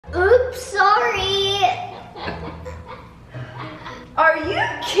Oops, sorry. Are you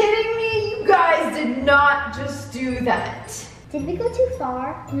kidding me? You guys did not just do that. Did we go too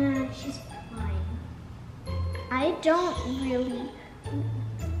far? Nah, she's fine. I don't really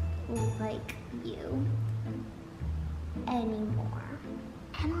like you anymore.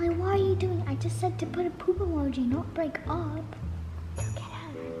 Emily, why are you doing? I just said to put a poop emoji, not break up. Get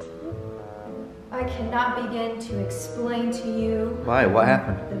out. I cannot begin to explain to you. Why? What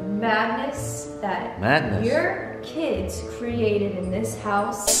happened? The madness that Madness? your kids created in this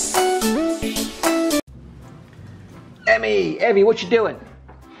house. Emmy, what you doing?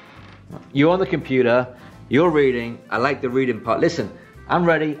 You're on the computer, you're reading. I like the reading part. Listen, I'm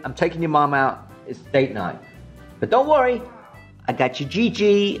ready. I'm taking your mom out. It's date night. But don't worry, I got you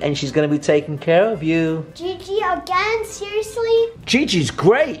Gigi, and she's gonna be taking care of you. Gigi again? Seriously? Gigi's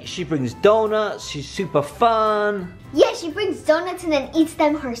great. She brings donuts. She's super fun. Yeah, she brings donuts and then eats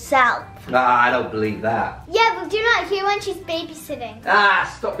them herself. Ah, I don't believe that. Yeah, but do you not hear when she's babysitting?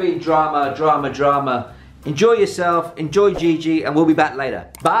 Ah, stop being drama. Enjoy yourself, enjoy Gigi, and we'll be back later.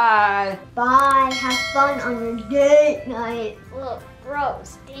 Bye. Bye, have fun on your date night. Look,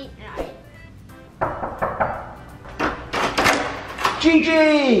 gross, date night.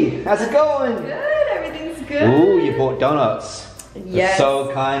 Gigi, how's it going? Good, everything's good. Ooh, you bought donuts. Yes. That's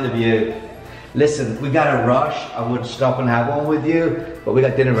so kind of you. Listen, we gotta rush. I would stop and have one with you, but we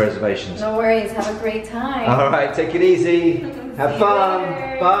got dinner reservations. No worries, have a great time. All right, take it easy. Have See fun. you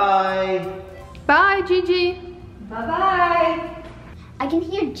later. Bye. Bye, Gigi. Bye-bye. I can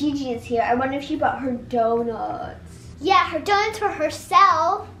hear Gigi is here. I wonder if she brought her donuts. Yeah, her donuts for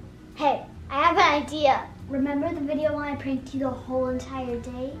herself. Hey, I have an idea. Remember the video when I pranked you the whole entire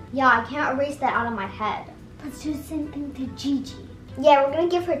day? Yeah, I can't erase that out of my head. Let's do the same thing to Gigi. Yeah, we're gonna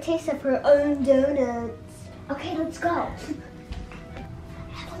give her a taste of her own donuts. Okay, let's go.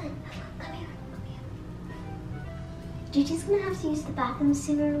 Evelyn, come here. Gigi's gonna have to use the bathroom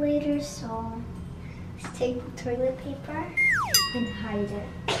sooner or later, so let's take the toilet paper and hide it.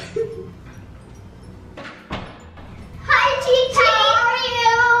 Hi, Gigi! How are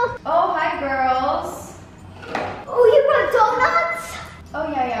you? Oh, hi, girls. Oh, you brought donuts? Oh,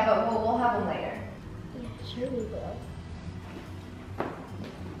 yeah, but we'll have them later. Yeah, sure we will.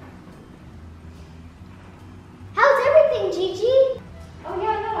 How's everything, Gigi? Oh,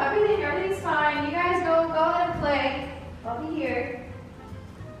 yeah, no, everything's fine. You guys go ahead and play. I'll be here.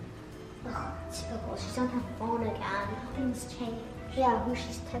 Ugh, typical. She's on her phone again. Nothing's changed. Yeah, who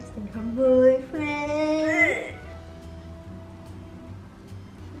she's texting? Her boyfriend.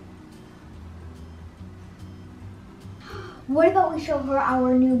 What about we show her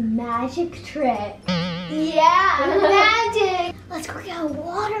our new magic trick? Yeah, magic. Let's go get a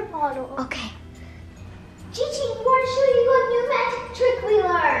water bottle. Okay. Gigi, we want to show you a new magic trick we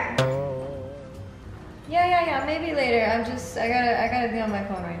learned. Yeah, maybe later. I gotta be on my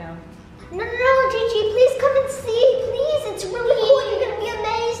phone right now. No, Gigi, please come and see. Please, it's really cool. You're gonna be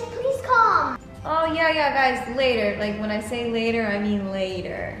amazed. Please come. Oh, yeah, guys, later. Like, when I say later, I mean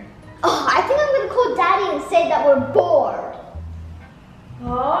later. Oh, I think I'm gonna call Daddy and say that we're bored.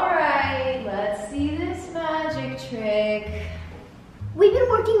 All right, let's see this magic trick. We've been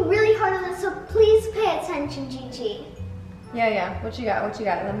working really hard on this, so please pay attention, Gigi. Yeah, what you got?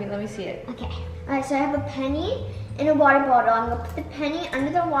 Let me see it. Okay. Alright, so I have a penny in a water bottle. I'm gonna put the penny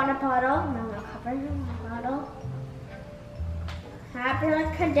under the water bottle. And I'm gonna cover the water bottle.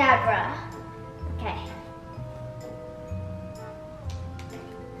 Abracadabra. Okay.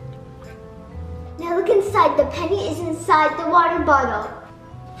 Now look inside. The penny is inside the water bottle.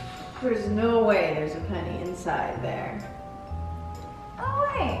 There's no way there's a penny inside there. Oh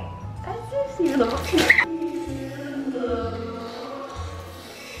wait, I do see a little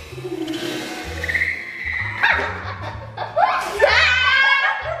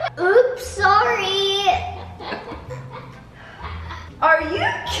Oops, sorry. Are you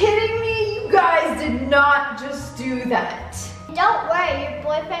kidding me? You guys did not just do that. Don't worry, your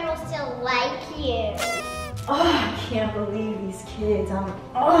boyfriend will still like you. Oh, I can't believe these kids.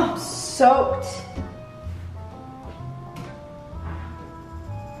 I'm soaked.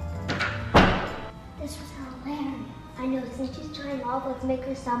 This was hilarious. I know, since she's trying off, let's make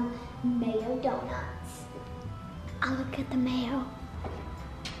her some mayo donuts. I'll look at the mayo.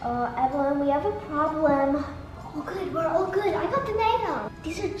 Evelyn, we have a problem. Oh good, we're all good. I got the mayo.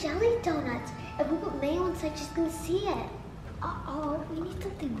 These are jelly donuts. If we put mayo inside, she's gonna see it. Uh-oh, we need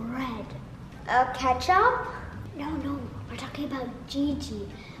something red. Ketchup? No, we're talking about Gigi.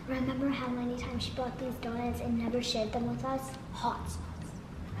 Remember how many times she bought these donuts and never shared them with us? Hot sauce.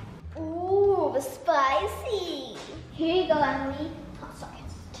 Ooh, spicy. Here you go, Emily. Oh, sorry.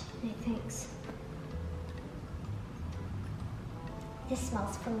 thanks. This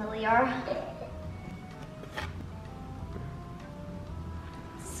smells familiar.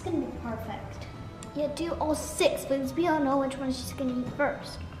 This is gonna be perfect. Yeah, do all 6, because we don't know which one she's gonna eat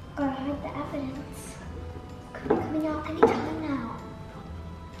first. Gotta hide the evidence. Could be coming out anytime now.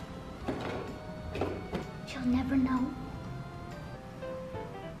 She'll never know.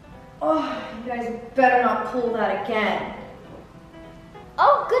 Oh, you guys better not pull that again.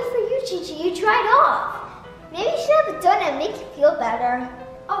 Oh, good for you, Gigi. You tried off. Maybe you should have a donut and make you feel better.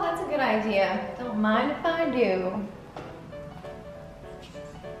 Oh, that's a good idea. Don't mind if I do.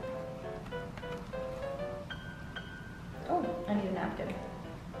 Oh, I need a napkin.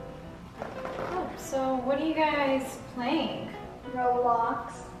 Oh, so what are you guys playing?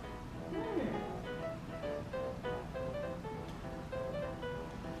 Roblox.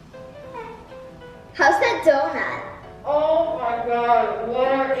 How's that donut? Oh my god, what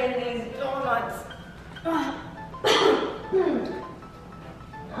are in these donuts?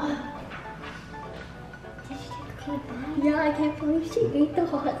 Did she take a bite? Yeah, I can't believe she ate the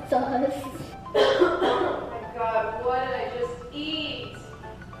hot sauce. Oh my god, what did I just eat?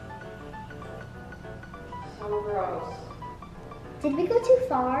 So gross. Did we go too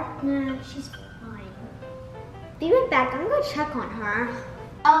far? Nah, she's fine. Be right back. I'm gonna go check on her.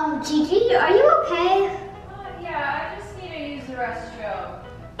 Gigi, are you okay? Yeah, I just need to use the restroom.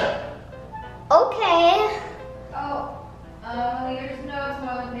 Okay. Oh, there's no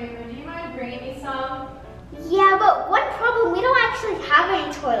toilet paper. Do you mind bringing me some? Yeah, but one problem, we don't actually have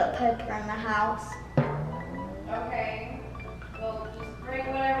any toilet paper in the house. Okay. Well, just bring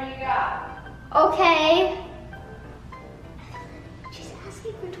whatever you got. Okay. She's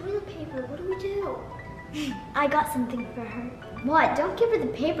asking for toilet paper. What do we do? I got something for her. What? Don't give her the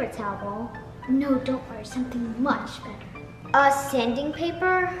paper towel. No, don't worry. Something much better. Sanding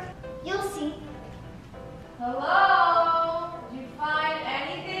paper? You'll see. Hello? Did you find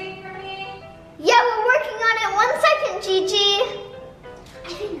anything for me? Yeah, we're working on it. 1 second, Gigi. I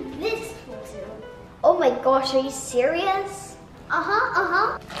think this will do. Oh my gosh, are you serious?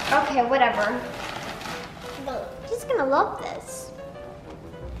 Okay, whatever. No, she's gonna love this.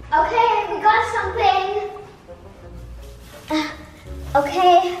 Okay, we got something.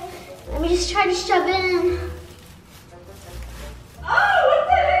 Okay, let me just try to shove it in. Oh, what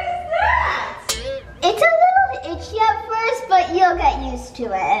the heck is that? It's a little itchy at first, but you'll get used to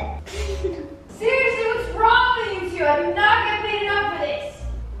it. Seriously, what's wrong with you two? I do not get paid enough for this.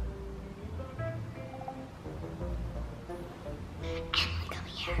 Emily, come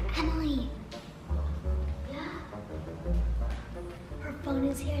here. Emily. Yeah. Her phone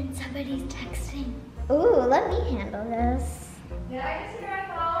is here and somebody's texting. Ooh, let me handle this. Did I just hear my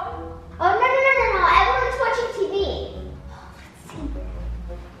phone? Oh, no. Everyone's watching TV.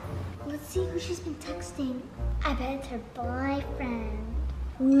 Let's see who she's been texting. I bet it's her boyfriend.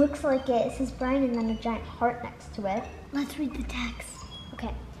 Looks like it. It says Brian and then a giant heart next to it. Let's read the text. Okay.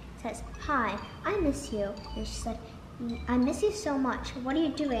 It says, hi, I miss you. And she said, I miss you so much. What are you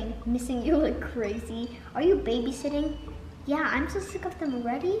doing? Missing you like crazy. Are you babysitting? Yeah, I'm so sick of them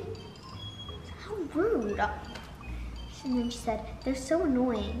already. How rude. And then she said, they're so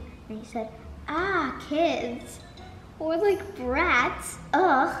annoying. And he said, kids. Or like brats.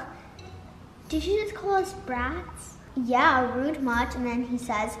 Ugh. Did you just call us brats? Yeah, rude much. And then he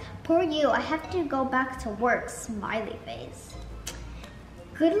says, poor you, I have to go back to work. Smiley face.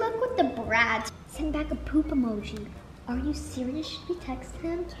 Good luck with the brats. Send back a poop emoji. Are you serious? Should we text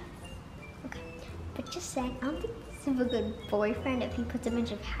him? Yes. Okay. But just saying, I don't think he's a good boyfriend if he puts a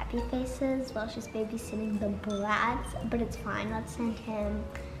bunch of happy faces while she's babysitting the brats. But it's fine. Let's send him,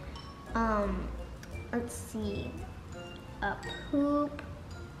 let's see, a poop.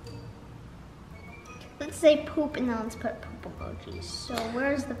 Let's say poop and then let's put poop emojis. So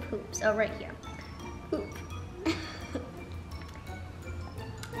where's the poops? Oh, right here. Poop.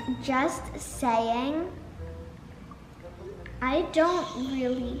 Just saying, I don't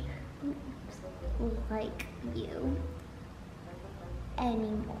really like you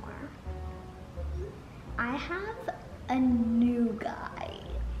anymore. I have a new guy.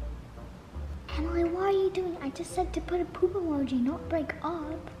 Emily, what are you doing? I just said to put a poop emoji, not break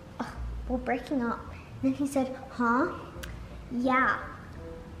up. Ugh, we're breaking up. Then he said, huh? Yeah,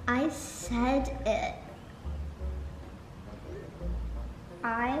 I said it.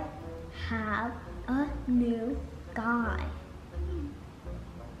 I have a new guy.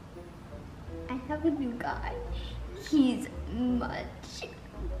 I have a new guy. He's much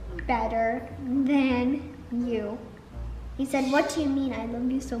better than you. He said, what do you mean? I love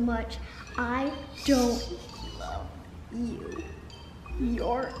you so much. I don't love you.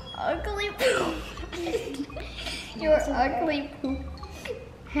 Your ugly poop head. Your ugly poop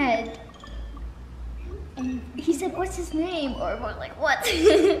head. And he said, what's his name? Or more like, what's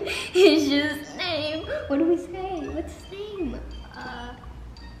his name? What do we say? What's his name?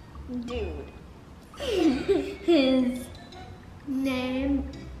 Dude. His name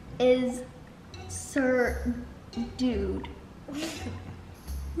is Sir Dude. His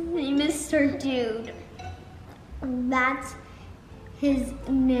name is Sir Dude. That's his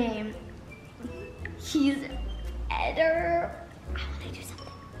name. He's better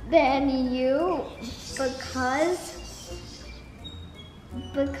than you because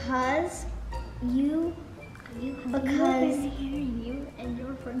you and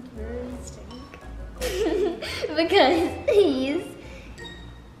your friends really stink. Because he's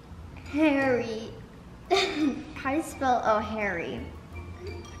Harry. How do you spell Harry?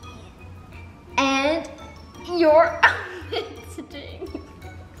 And you're stink.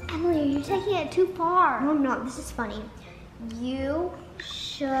 Emily, you're taking it too far. No, no, this is funny. You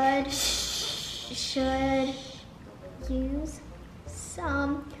should use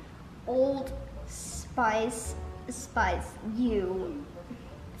some Old Spice. You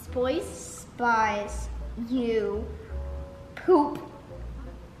poop.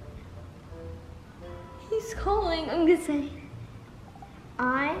 He's calling. I'm gonna say,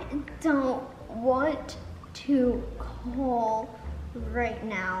 I don't want to call right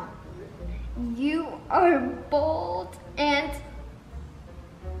now. You are bold and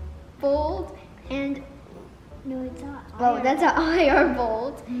no, it's not. Oh, that's how I are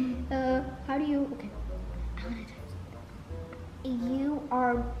bold. How do you? Okay, I want to type something. You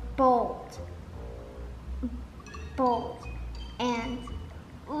are bold, and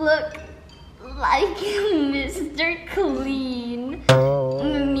look like Mr. Clean.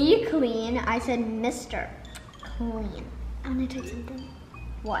 Me clean. I said Mr. Clean. I want to type something.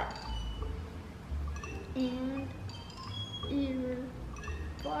 What? And your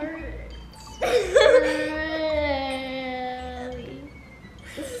farts really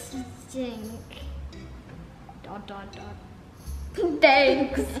stink. ...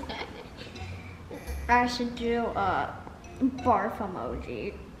 Thanks. I should do a barf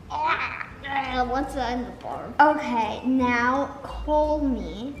emoji. What's that in the barf? Okay, now call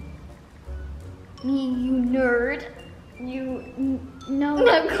me. You nerd. No.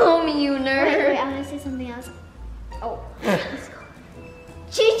 Not call me you nerd. Wait, I'm gonna say something else. Oh.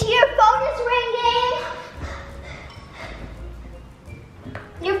 Chichi, your phone is ringing.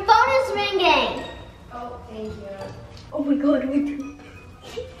 Your phone is ringing. Oh, thank you. Oh my God, we do.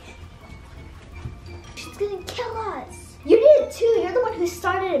 She's gonna kill us. You did it too. You're the one who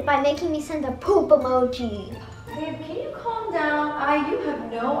started it by making me send a poop emoji. Babe, can you calm down? You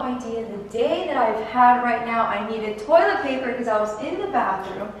have no idea the day that I've had right now. I needed toilet paper because I was in the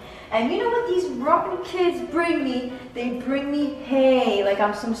bathroom. And you know what these rotten kids bring me? They bring me hay like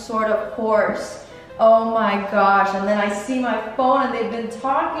I'm some sort of horse. Oh my gosh. And then I see my phone and they've been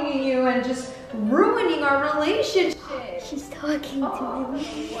talking to you and just ruining our relationship. She's talking to me.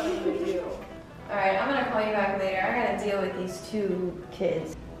 What am I gonna do? Alright, I'm gonna call you back later. I gotta deal with these two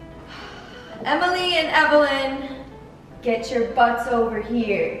kids. Emily and Evelyn, get your butts over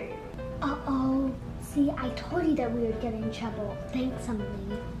here. Uh-oh. See, I told you that we would get in trouble. Thanks,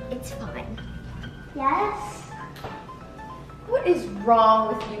 Emily. It's fine. Yes? What is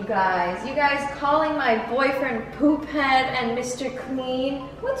wrong with you guys? You guys calling my boyfriend Poophead and Mr. Clean?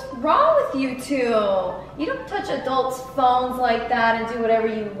 What's wrong with you two? You don't touch adults' phones like that and do whatever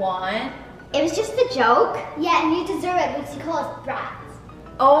you want. It was just a joke. Yeah, and you deserve it because you call us brats.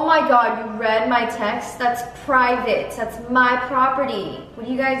 Oh my God, you read my text? That's private. That's my property. What are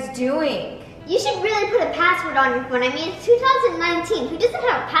you guys doing? You should really put a password on your phone. I mean, it's 2019. Who doesn't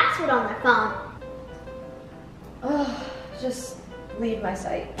have a password on their phone? Ugh, just leave my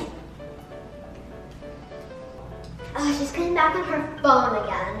site. Oh, she's coming back on her phone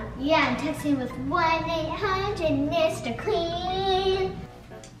again. Yeah, I'm texting with 1-800 Mr. Clean.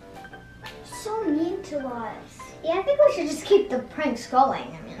 So mean to us. Yeah, I think we should just keep the pranks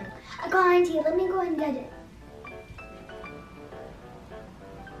going. I mean, I got an idea. Let me go and get it.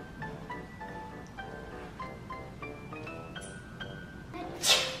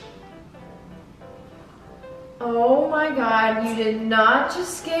 Oh my God, you did not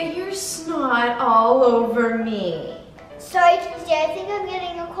just get your snot all over me. Sorry, Tuesday, I think I'm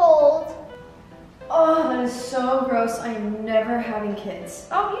getting a cold. Oh, that is so gross. I am never having kids.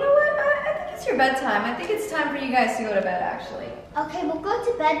 Oh, you know what? I think it's your bedtime. I think it's time for you guys to go to bed, actually. Okay, we'll go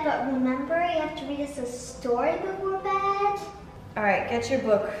to bed, but remember, you have to read us a story before bed. All right, get your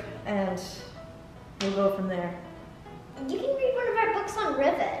book, and we'll go from there. You can read one of our books on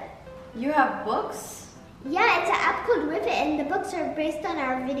Rivet. You have books? Yeah, it's an app called Rivet, and the books are based on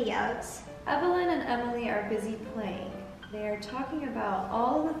our videos. Evelyn and Emily are busy playing. They are talking about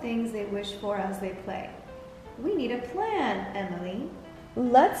all the things they wish for as they play. We need a plan, Emily.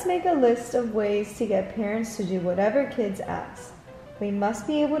 Let's make a list of ways to get parents to do whatever kids ask. We must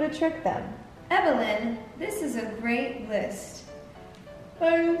be able to trick them. Evelyn, this is a great list.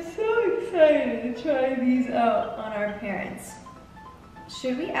 I'm so excited to try these out on our parents.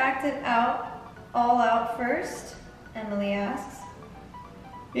 Should we act it out, all out first? Emily asks.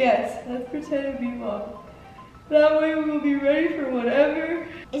 Yes, let's pretend to be mom. That way we will be ready for whatever.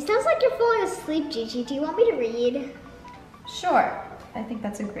 It sounds like you're falling asleep, Gigi. Do you want me to read? Sure, I think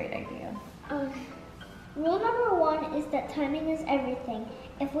that's a great idea. Rule number 1 is that timing is everything.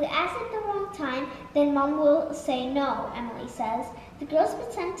 If we ask at the wrong time, then Mom will say no, Emily says. The girls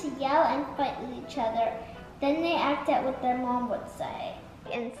pretend to yell and fight with each other. Then they act out what their mom would say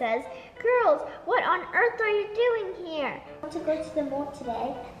and says, "Girls, what on earth are you doing here? I want to go to the mall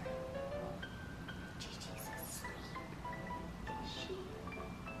today." Gigi's asleep. She...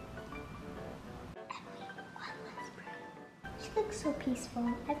 Emily, what? Let's pray. She looks so peaceful.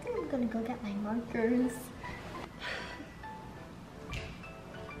 I think I'm gonna go get my markers.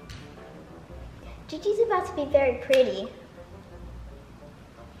 Gigi's about to be very pretty.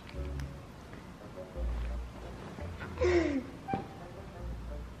 Go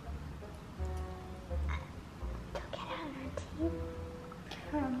get out of her teeth.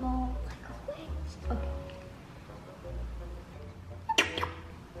 Caramel, like always. Okay.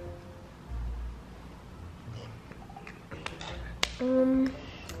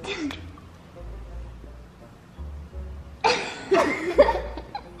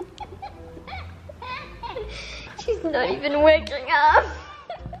 She's not even waking up.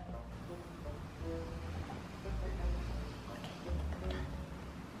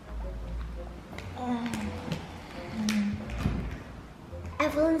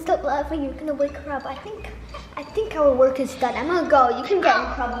 Evelyn, stop laughing. You're gonna wake her up. I think our work is done. I'm gonna go. You can get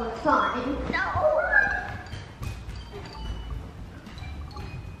in trouble. It's fine. No.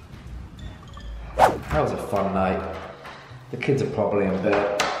 That was a fun night. The kids are probably in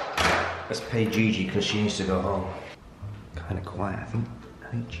bed. Let's pay Gigi because she needs to go home. Kind of quiet. I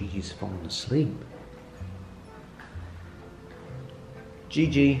think Gigi's fallen asleep.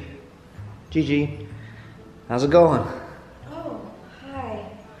 Gigi, how's it going? Oh, hi.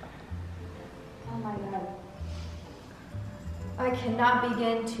 Oh my God. I cannot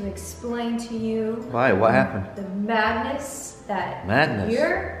begin to explain to you. Why? What happened? The madness that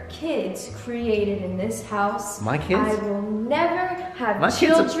your kids created in this house. My kids? I will never have my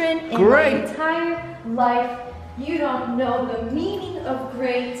children kids are in my great. entire life. You don't know the meaning of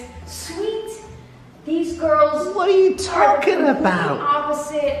great, sweet. These girls. What are you talking about?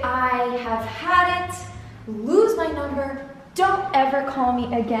 Opposite. I have had it. Lose my number. Don't ever call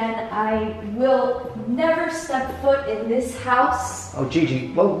me again. I will never step foot in this house. Oh,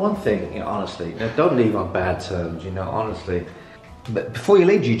 Gigi, well, one thing, honestly, don't leave on bad terms, honestly. But before you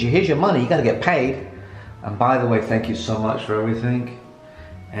leave, Gigi, here's your money. You got to get paid. And by the way, thank you so much for everything.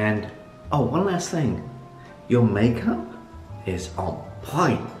 And, oh, one last thing. Your makeup is on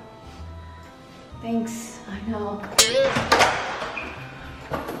point. Thanks, I know.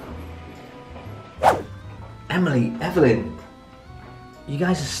 Emily, Evelyn, you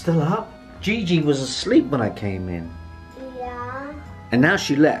guys are still up? Gigi was asleep when I came in. Yeah. And now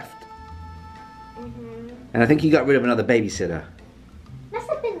she left. And I think you got rid of another babysitter. Must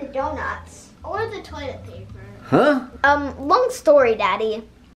have been the donuts or the toilet paper. Huh? Long story, Daddy.